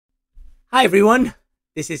Hi everyone,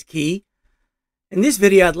 this is Key. In this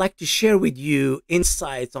video, I'd like to share with you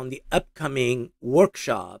insights on the upcoming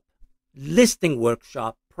workshop, listing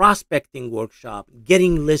workshop, prospecting workshop,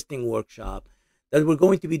 getting listing workshop that we're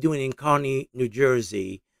going to be doing in Kearny, New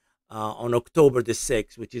Jersey on October the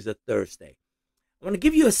 6th, which is a Thursday. I want to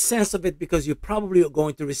give you a sense of it because you're probably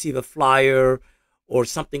going to receive a flyer or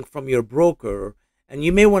something from your broker, and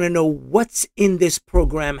you may want to know what's in this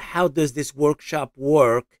program, how does this workshop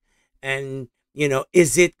work, and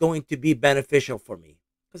is it going to be beneficial for me?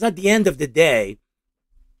 Because at the end of the day,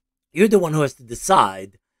 you're the one who has to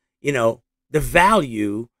decide, the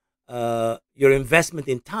value your investment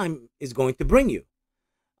in time is going to bring you.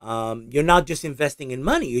 You're not just investing in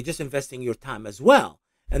money, you're just investing your time as well.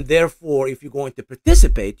 And therefore, if you're going to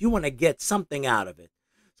participate, you want to get something out of it.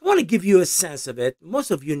 So I want to give you a sense of it. Most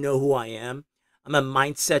of you know who I am. I'm a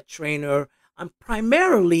mindset trainer. I'm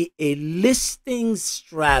primarily a listings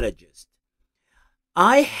strategist.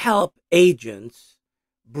 I help agents,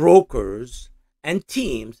 brokers, and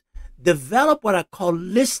teams develop what I call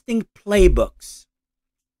listing playbooks.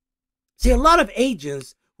 See, a lot of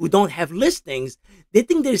agents who don't have listings, they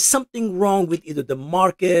think there's something wrong with either the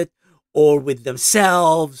market or with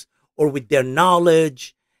themselves or with their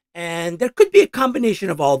knowledge. And there could be a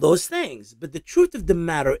combination of all those things. But the truth of the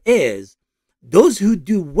matter is, those who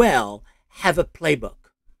do well have a playbook.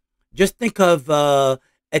 Just think of a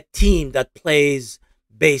team that plays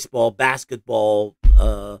baseball, basketball,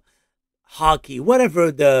 hockey, whatever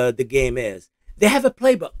the game is. They have a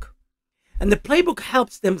playbook. And the playbook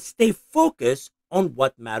helps them stay focused on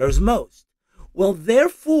what matters most. Well,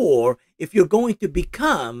 therefore, if you're going to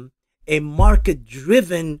become a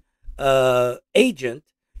market-driven agent,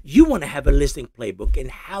 you want to have a listing playbook. And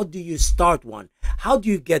how do you start one? How do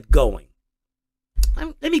you get going?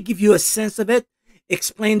 Let me give you a sense of it,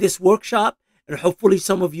 explain this workshop, and hopefully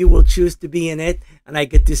some of you will choose to be in it, and I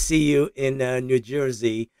get to see you in New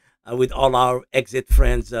Jersey with all our exit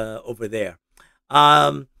friends over there.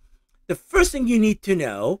 The first thing you need to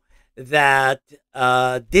know that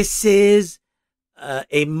this is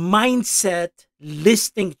a mindset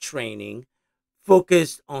listing training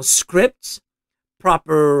focused on scripts,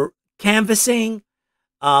 proper canvassing,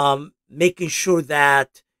 making sure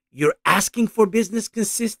that you're asking for business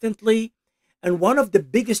consistently. And one of the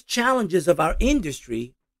biggest challenges of our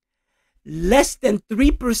industry, less than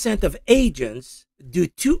 3% of agents do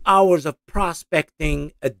 2 hours of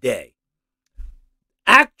prospecting a day.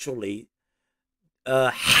 Actually,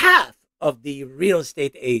 half of the real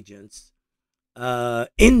estate agents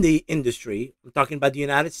in the industry, I'm talking about the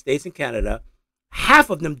United States and Canada, half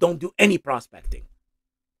of them don't do any prospecting.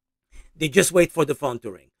 They just wait for the phone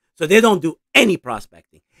to ring. So they don't do any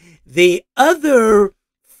prospecting. The other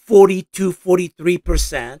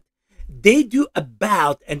 43%, they do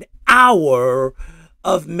about an hour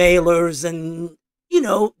of mailers and,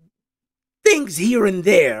 things here and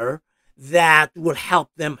there that will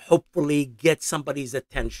help them hopefully get somebody's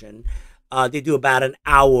attention. They do about an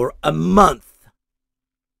hour a month,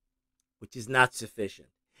 which is not sufficient.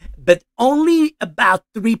 But only about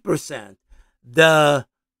 3%,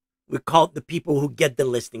 we call it the people who get the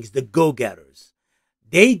listings, the go-getters.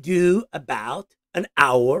 They do about an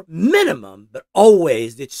hour minimum, but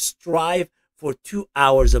always they strive for 2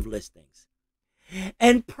 hours of listings.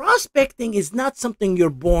 And prospecting is not something you're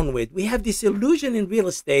born with. We have this illusion in real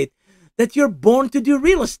estate that you're born to do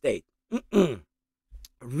real estate.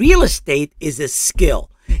 Real estate is a skill.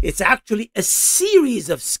 It's actually a series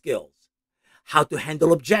of skills. How to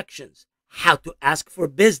handle objections, how to ask for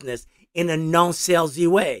business in a non-salesy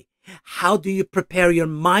way. How do you prepare your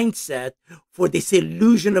mindset for this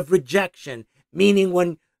illusion of rejection? Meaning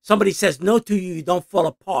when somebody says no to you, you don't fall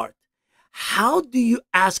apart. How do you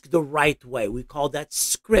ask the right way? We call that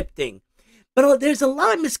scripting. But there's a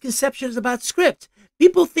lot of misconceptions about scripts.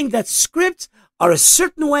 People think that scripts are a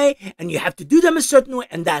certain way and you have to do them a certain way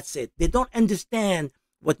and that's it. They don't understand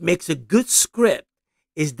what makes a good script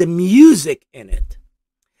is the music in it.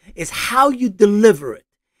 It's how you deliver it.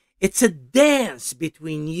 It's a dance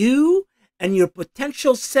between you and your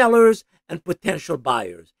potential sellers and potential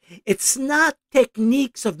buyers. It's not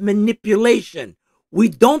techniques of manipulation. We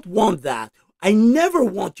don't want that. I never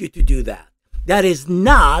want you to do that. That is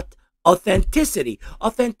not authenticity.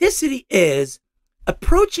 Authenticity is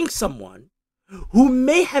approaching someone who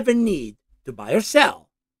may have a need to buy or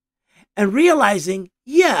sell and realizing,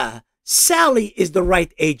 yeah, Sally is the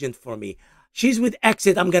right agent for me. She's with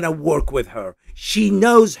Exit. I'm going to work with her. She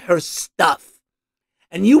knows her stuff.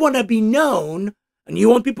 And you want to be known and you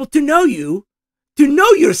want people to know you, to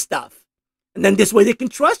know your stuff. And then this way they can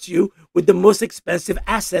trust you with the most expensive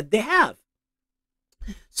asset they have.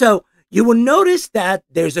 So You will notice that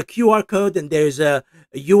there's a QR code and there's a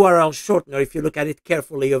URL shortener. If you look at it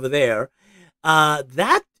carefully over there,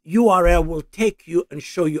 that URL will take you and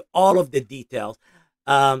show you all of the details.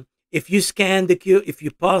 If you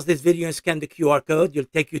pause this video and scan the QR code, you'll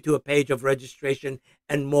take you to a page of registration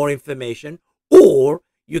and more information. Or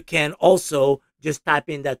you can also just type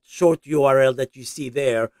in that short URL that you see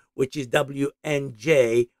there, which is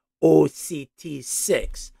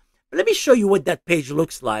WNJOCT6. Let me show you what that page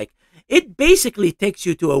looks like. It basically takes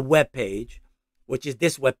you to a web page, which is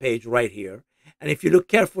this web page right here. And if you look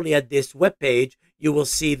carefully at this web page, you will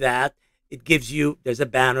see that it gives you, there's a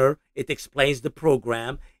banner, it explains the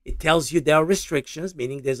program, it tells you there are restrictions,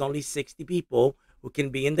 meaning there's only 60 people who can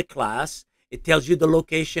be in the class. It tells you the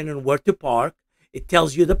location and where to park. It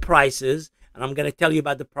tells you the prices, and I'm going to tell you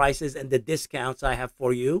about the prices and the discounts I have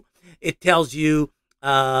for you. It tells you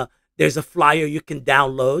there's a flyer you can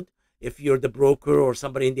download if you're the broker or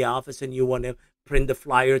somebody in the office and you want to print the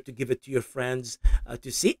flyer to give it to your friends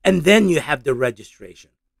to see. And then you have the registration.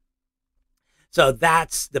 So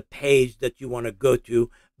that's the page that you want to go to.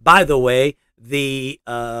 By the way, the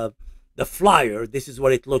flyer, this is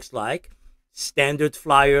what it looks like. Standard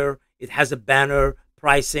flyer. It has a banner,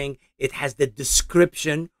 pricing. It has the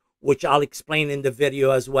description, which I'll explain in the video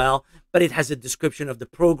as well. But it has a description of the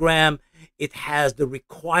program. It has the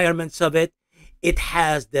requirements of it. It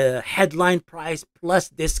has the headline price plus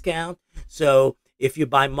discount. So if you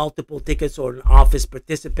buy multiple tickets or an office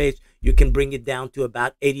participates, you can bring it down to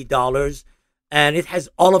about $80. And it has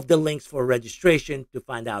all of the links for registration to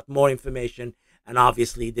find out more information, and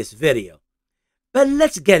obviously this video. But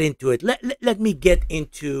let's get into it. Let me get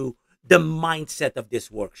into the mindset of this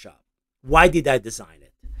workshop. Why did I design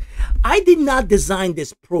it? I did not design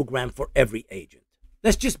this program for every agent.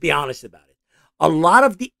 Let's just be honest about it. A lot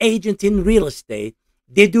of the agents in real estate,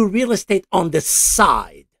 they do real estate on the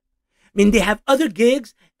side. I mean, they have other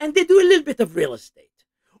gigs and they do a little bit of real estate.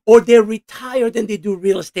 Or they're retired and they do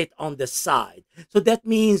real estate on the side. So that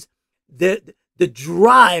means the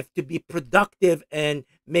drive to be productive and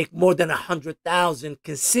make more than 100,000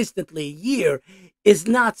 consistently a year is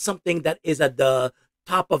not something that is at the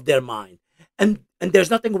top of their mind. And there's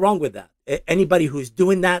nothing wrong with that. Anybody who's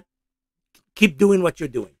doing that, keep doing what you're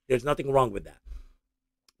doing. There's nothing wrong with that.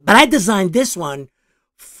 But I designed this one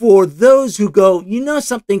for those who go, you know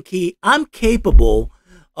something, Key, I'm capable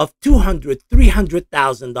of $200,000,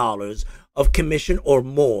 $300,000 of commission or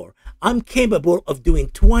more. I'm capable of doing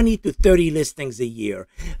 20 to 30 listings a year,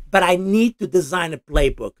 but I need to design a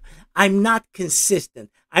playbook. I'm not consistent.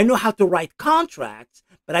 I know how to write contracts,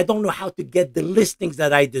 but I don't know how to get the listings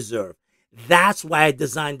that I deserve. That's why I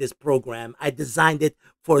designed this program. I designed it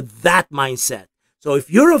for that mindset. So if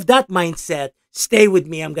you're of that mindset, stay with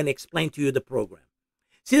me. I'm going to explain to you the program.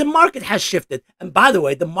 See, the market has shifted. And by the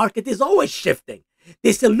way, the market is always shifting.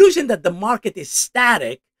 This illusion that the market is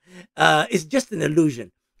static is just an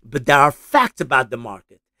illusion. But there are facts about the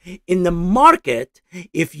market. In the market,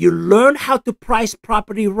 if you learn how to price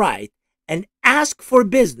property right and ask for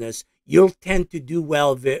business, you'll tend to do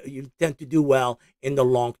well. You'll tend to do well in the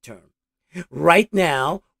long term. Right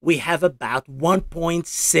now, we have about 1.6,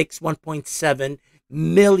 1.7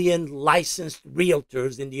 million licensed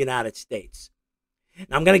realtors in the United States.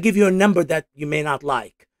 Now, I'm going to give you a number that you may not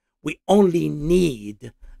like. We only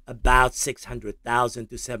need about 600,000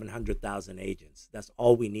 to 700,000 agents. That's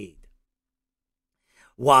all we need.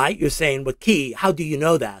 Why? You're saying, but Key, how do you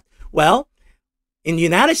know that? Well, in the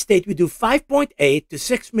United States, we do 5.8 to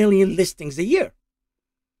 6 million listings a year.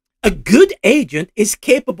 A good agent is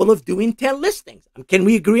capable of doing 10 listings. Can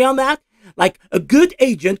we agree on that? Like a good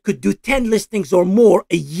agent could do 10 listings or more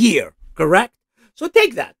a year, correct? So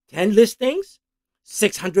take that, 10 listings,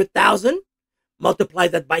 600,000, multiply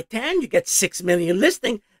that by 10, you get 6 million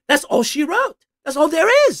listings. That's all she wrote. That's all there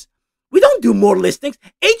is. We don't do more listings.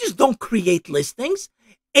 Agents don't create listings.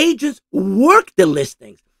 Agents work the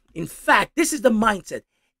listings. In fact, this is the mindset.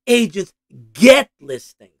 Agents get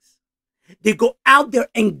listings. They go out there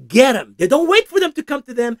and get them. They don't wait for them to come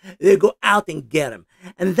to them. They go out and get them.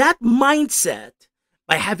 And that mindset,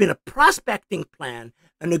 by having a prospecting plan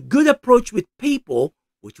and a good approach with people,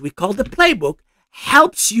 which we call the playbook,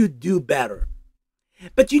 helps you do better.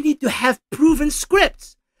 But you need to have proven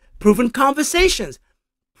scripts, proven conversations,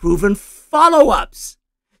 proven follow-ups.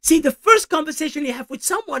 See, the first conversation you have with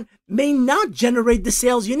someone may not generate the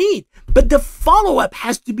sales you need, but the follow-up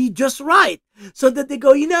has to be just right so that they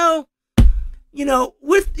go, you've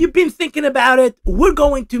been thinking about it. We're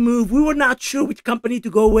going to move. We were not sure which company to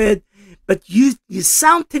go with, but you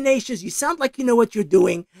sound tenacious. You sound like you know what you're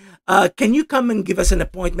doing. Can you come and give us an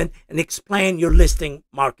appointment and explain your listing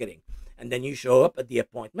marketing? And then you show up at the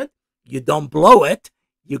appointment You don't blow it.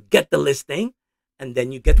 You get the listing, and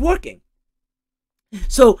then you get working.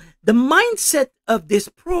 So the mindset of this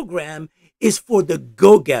program is for the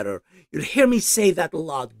go-getter. You'll hear me say that a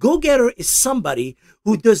lot. Go-getter is somebody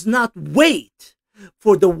who does not wait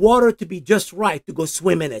for the water to be just right to go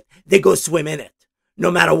swim in it. They go swim in it,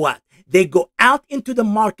 no matter what. They go out into the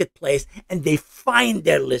marketplace and they find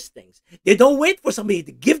their listings. They don't wait for somebody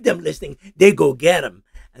to give them listing. They go get them.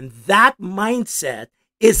 And that mindset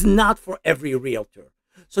is not for every realtor.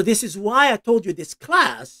 So this is why I told you this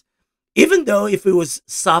class, even though if it was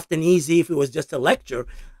soft and easy, if it was just a lecture,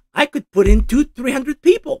 I could put in 200-300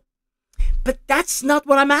 people. But that's not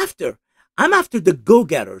what I'm after. I'm after the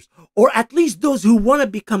go-getters, or at least those who want to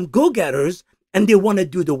become go-getters and they want to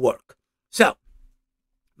do the work. So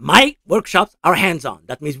my workshops are hands-on.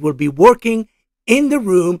 That means we'll be working in the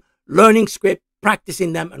room, learning script,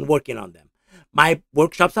 practicing them, and working on them. My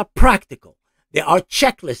workshops are practical. They are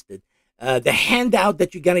checklisted. The handout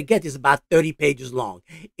that you're going to get is about 30 pages long.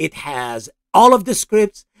 It has all of the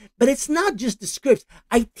scripts, but it's not just the scripts.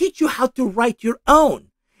 I teach you how to write your own.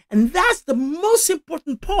 And that's the most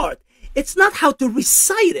important part. It's not how to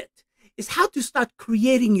recite it. It's how to start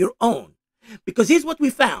creating your own. Because here's what we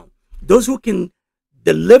found. Those who can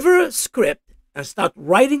deliver a script and start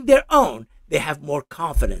writing their own, they have more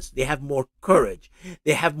confidence. They have more courage.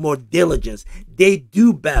 They have more diligence. They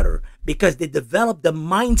do better because they develop the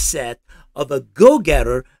mindset of a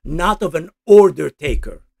go-getter, not of an order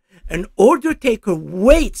taker. An order taker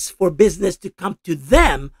waits for business to come to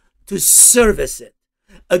them to service it.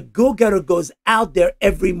 A go-getter goes out there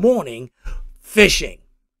every morning fishing.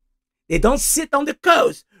 They don't sit on the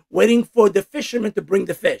coast waiting for the fishermen to bring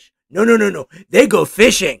the fish. No, no, no, no. They go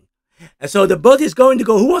fishing. And so the boat is going to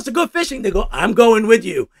go, who wants to go fishing? They go, I'm going with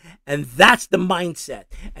you. And that's the mindset.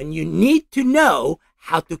 And you need to know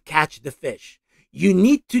how to catch the fish. You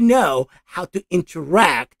need to know how to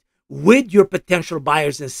interact with your potential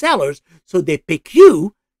buyers and sellers so they pick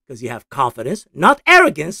you because you have confidence, not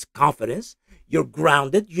arrogance, confidence. You're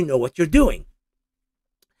grounded. You know what you're doing.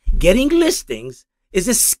 Getting listings is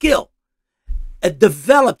a skill, a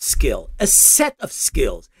developed skill, a set of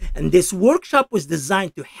skills. And this workshop was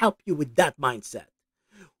designed to help you with that mindset.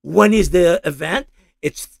 When is the event?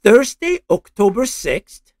 It's Thursday, October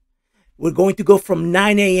 6th. We're going to go from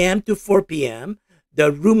 9 a.m. to 4 p.m.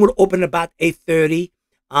 The room will open about 8:30.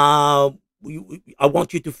 I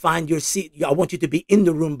want you to find your seat. I want you to be in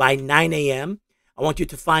the room by 9 a.m. I want you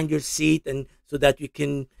to find your seat and so that you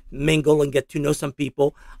can mingle and get to know some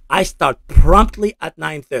people. I start promptly at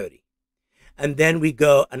 9:30. And then we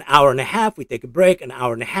go an hour and a half. We take a break, an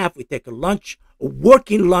hour and a half. We take a lunch, a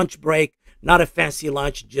working lunch break, not a fancy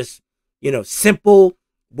lunch, just, simple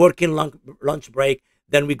working lunch break.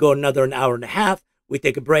 Then we go another an hour and a half. We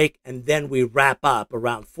take a break, and then we wrap up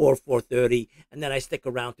around 4:30. And then I stick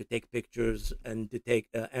around to take pictures and to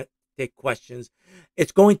take questions.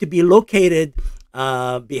 It's going to be located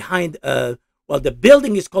behind, the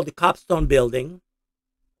building is called the Copstone Building.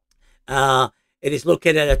 It is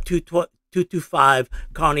located at 225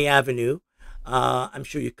 Kearny Avenue. I'm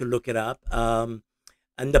sure you could look it up.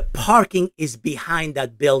 And the parking is behind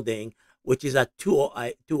that building, which is at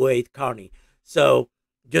 208 Kearny. So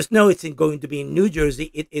just know it's going to be in New Jersey.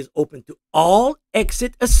 It is open to all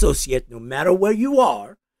exit associate, no matter where you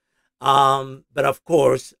are. But of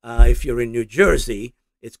course, if you're in New Jersey,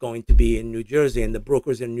 it's going to be in New Jersey, and the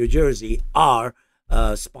brokers in New Jersey are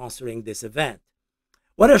sponsoring this event.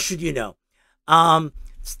 What else should you know?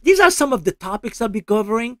 These are some of the topics I'll be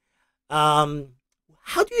covering.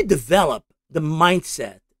 How do you develop the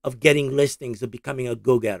mindset of getting listings, of becoming a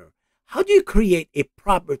go-getter? How do you create a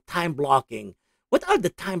proper time blocking? What are the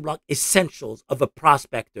time block essentials of a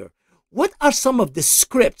prospector? What are some of the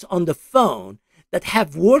scripts on the phone that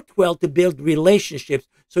have worked well to build relationships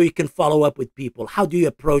so you can follow up with people? How do you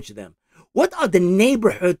approach them? What are the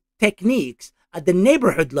neighborhood techniques at the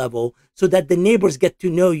neighborhood level so that the neighbors get to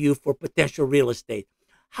know you for potential real estate?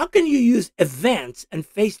 How can you use events and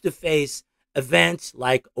face-to-face events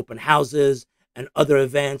like open houses and other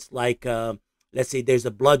events like, let's say there's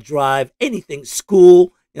a blood drive, anything,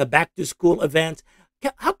 school, back to school events.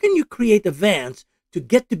 How can you create events to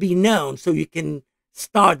get to be known so you can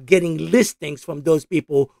start getting listings from those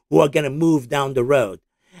people who are going to move down the road?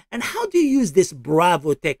 And how do you use this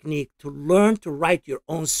Bravo technique to learn to write your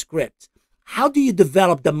own scripts? How do you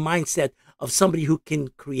develop the mindset of somebody who can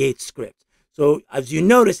create scripts? So as you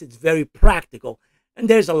notice, it's very practical, and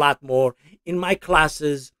there's a lot more. In my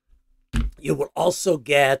classes, you will also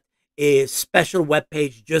get a special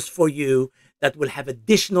webpage just for you that will have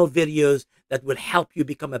additional videos that will help you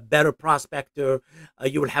become a better prospector.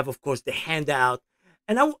 You will have, of course, the handout.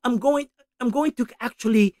 And I'm going to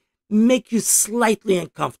actually make you slightly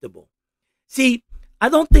uncomfortable. See, I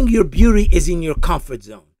don't think your beauty is in your comfort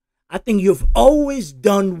zone. I think you've always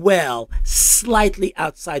done well slightly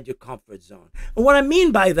outside your comfort zone. And what I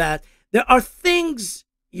mean by that, there are things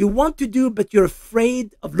you want to do, but you're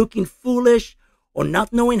afraid of looking foolish or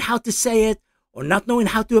not knowing how to say it or not knowing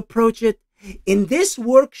how to approach it. In this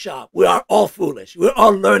workshop, we are all foolish. We're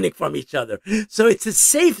all learning from each other. So it's a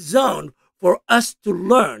safe zone for us to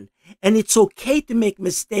learn. And it's okay to make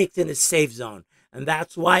mistakes in a safe zone. And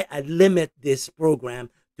that's why I limit this program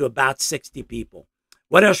to about 60 people.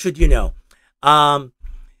 What else should you know?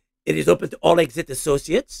 It is open to all Exit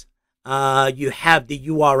associates. You have the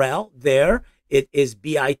URL there. It is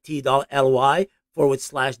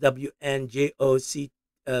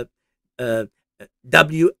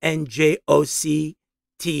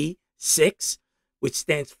bit.ly/WNJOCT6, which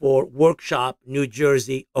stands for Workshop New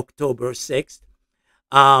Jersey, October 6th.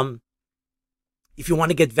 If you want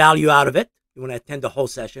to get value out of it, you want to attend the whole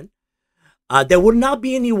session, there will not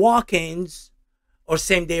be any walk-ins or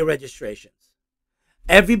same-day registrations.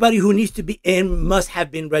 Everybody who needs to be in must have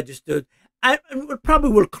been registered. I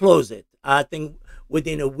probably will close it. I think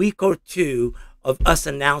within a week or two of us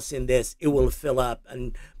announcing this, it will fill up.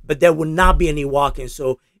 But there will not be any walk-ins.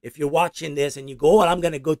 So if you're watching this and you go, well, I'm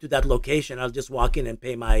going to go to that location, I'll just walk in and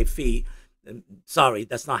pay my fee. Sorry,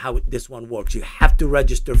 that's not how this one works. You have to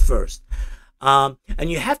register first. And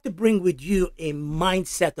you have to bring with you a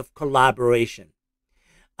mindset of collaboration.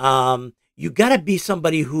 You got to be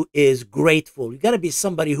somebody who is grateful. You got to be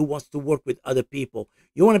somebody who wants to work with other people.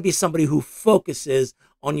 You want to be somebody who focuses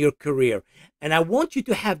on your career. And I want you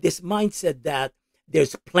to have this mindset that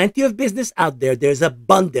there's plenty of business out there. There's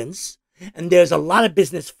abundance. And there's a lot of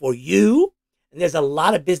business for you. And there's a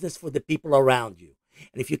lot of business for the people around you.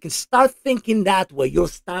 And if you can start thinking that way, you'll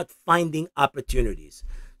start finding opportunities.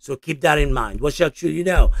 So keep that in mind. What should you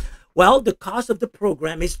know? Well, the cost of the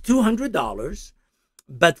program is $200.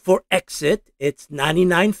 But for Exit, it's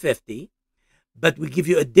 $99.50. But we give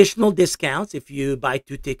you additional discounts. If you buy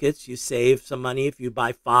 2 tickets, you save some money. If you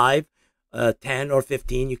buy 5, 10, or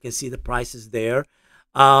 15, you can see the prices there.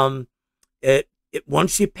 Once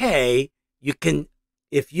you pay, you can,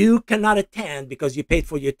 if you cannot attend because you paid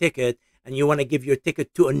for your ticket and you want to give your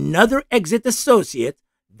ticket to another Exit associate,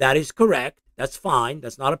 that is correct. That's fine.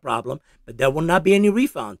 That's not a problem. But there will not be any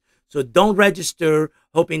refund. So don't register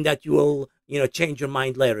hoping that you will, change your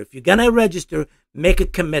mind later. If you're going to register, make a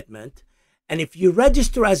commitment. And if you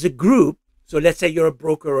register as a group, so let's say you're a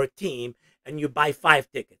broker or a team and you buy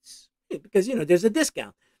 5 tickets, because, there's a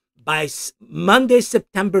discount. By Monday,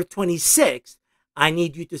 September 26th, I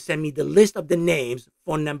need you to send me the list of the names,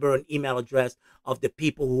 phone number, and email address of the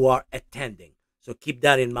people who are attending. So keep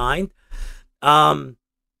that in mind. I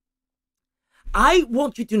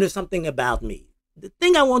want you to know something about me. The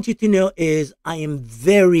thing I want you to know is I am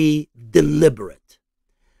very deliberate.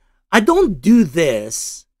 I don't do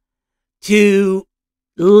this to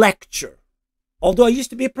lecture. Although I used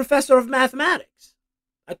to be a professor of mathematics,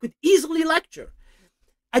 I could easily lecture.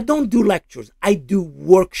 I don't do lectures. I do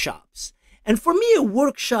workshops. And for me, a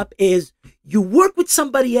workshop is you work with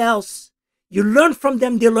somebody else, you learn from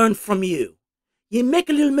them, they learn from you. You make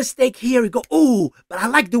a little mistake here, you go, oh, but I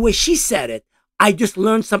like the way she said it. I just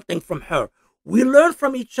learned something from her. We learn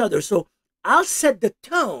from each other. So I'll set the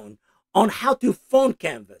tone on how to phone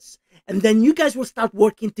canvas. And then you guys will start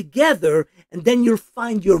working together, and then you'll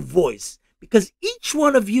find your voice. Because each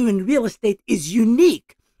one of you in real estate is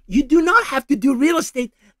unique. You do not have to do real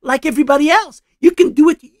estate like everybody else. You can do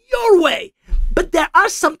it your way. But there are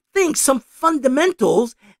some things, some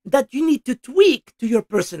fundamentals that you need to tweak to your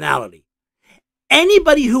personality.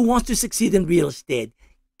 Anybody who wants to succeed in real estate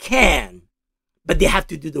can, but they have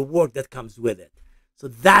to do the work that comes with it. So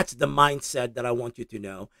that's the mindset that I want you to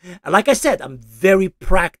know. And like I said, I'm very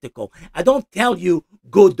practical. I don't tell you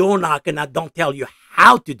go door knock, and I don't tell you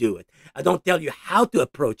how to do it. I don't tell you how to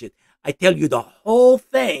approach it. I tell you the whole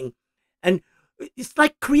thing. And it's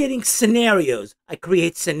like creating scenarios. I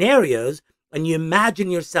create scenarios and you imagine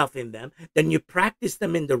yourself in them. Then you practice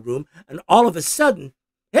them in the room. And all of a sudden,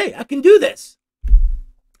 hey, I can do this.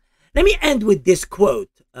 Let me end with this quote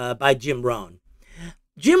by Jim Rohn.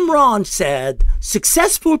 Jim Rohn said,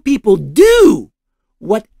 successful people do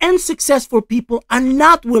what unsuccessful people are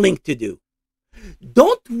not willing to do.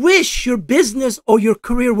 Don't wish your business or your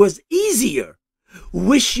career was easier.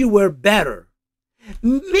 Wish you were better.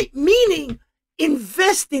 Meaning,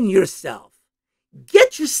 invest in yourself.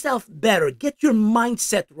 Get yourself better. Get your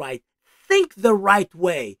mindset right. Think the right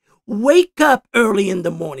way. Wake up early in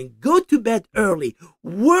the morning. Go to bed early.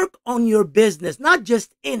 Work on your business, not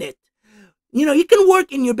just in it. You can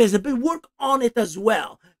work in your business, but work on it as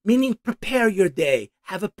well. Meaning prepare your day,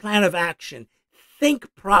 have a plan of action,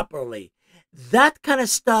 think properly. That kind of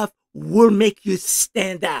stuff will make you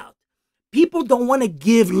stand out. People don't want to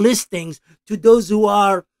give listings to those who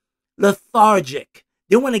are lethargic.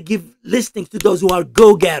 They want to give listings to those who are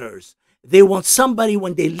go-getters. They want somebody,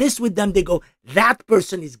 when they list with them, they go, that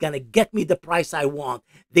person is going to get me the price I want.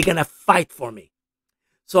 They're going to fight for me.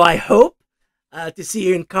 So I hope to see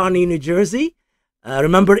you in Kearny, New Jersey.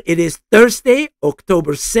 Remember, it is Thursday,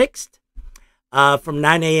 October 6th, from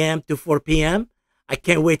 9 a.m. to 4 p.m. I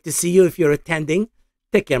can't wait to see you if you're attending.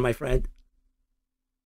 Take care, my friend.